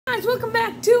Guys, welcome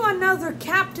back to another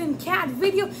Captain Cat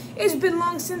video. It's been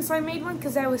long since I made one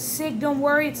because I was sick. Don't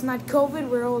worry, it's not COVID.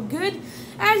 We're all good.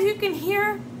 As you can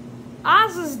hear,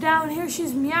 Oz is down here.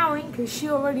 She's meowing because she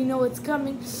already knows what's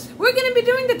coming. We're going to be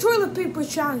doing the toilet paper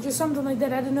challenge or something like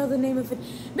that. I don't know the name of it.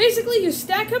 Basically, you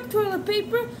stack up toilet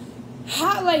paper.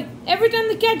 Like, every time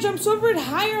the cat jumps over it,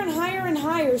 higher and higher and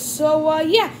higher. So,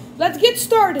 yeah, let's get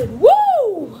started.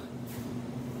 Woo!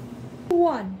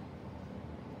 1.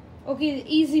 Okay,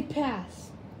 easy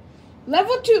pass.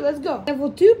 Level 2, let's go.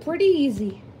 Level 2, pretty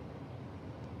easy.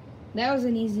 That was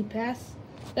an easy pass.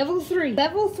 Level 3.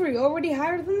 Level 3, already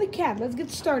higher than the cat. Let's get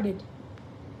started.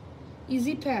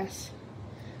 Easy pass.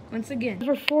 Once again.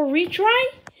 Level 4, retry.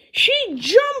 She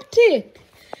jumped it.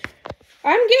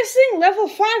 I'm guessing level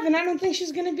 5, and I don't think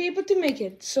she's going to be able to make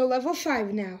it. So level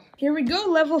 5 now. Here we go,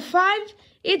 level 5.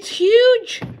 It's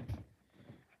huge.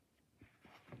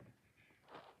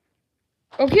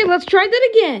 Okay, let's try that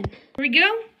again. Here we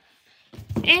go.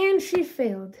 And she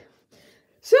failed.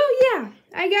 So, yeah,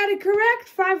 I got it correct.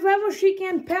 5 levels, she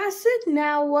can't pass it.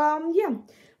 Now, yeah,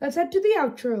 let's head to the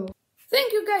outro.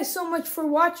 Thank you guys so much for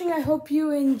watching. I hope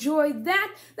you enjoyed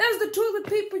that. That was the toilet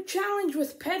paper challenge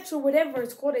with pets or whatever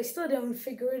it's called. I still didn't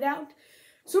figure it out.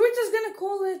 So we're just going to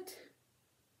call it,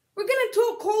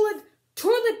 call it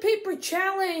toilet paper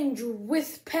challenge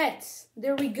with pets.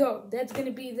 There we go. That's going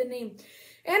to be the name.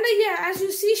 And yeah, as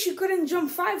you see, she couldn't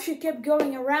jump 5. She kept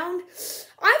going around.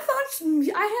 I thought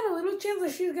I had a little chance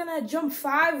that she was going to jump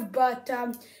 5, but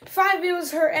 5, it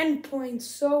was her end point.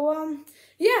 So,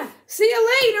 yeah, see you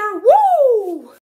later. Woo!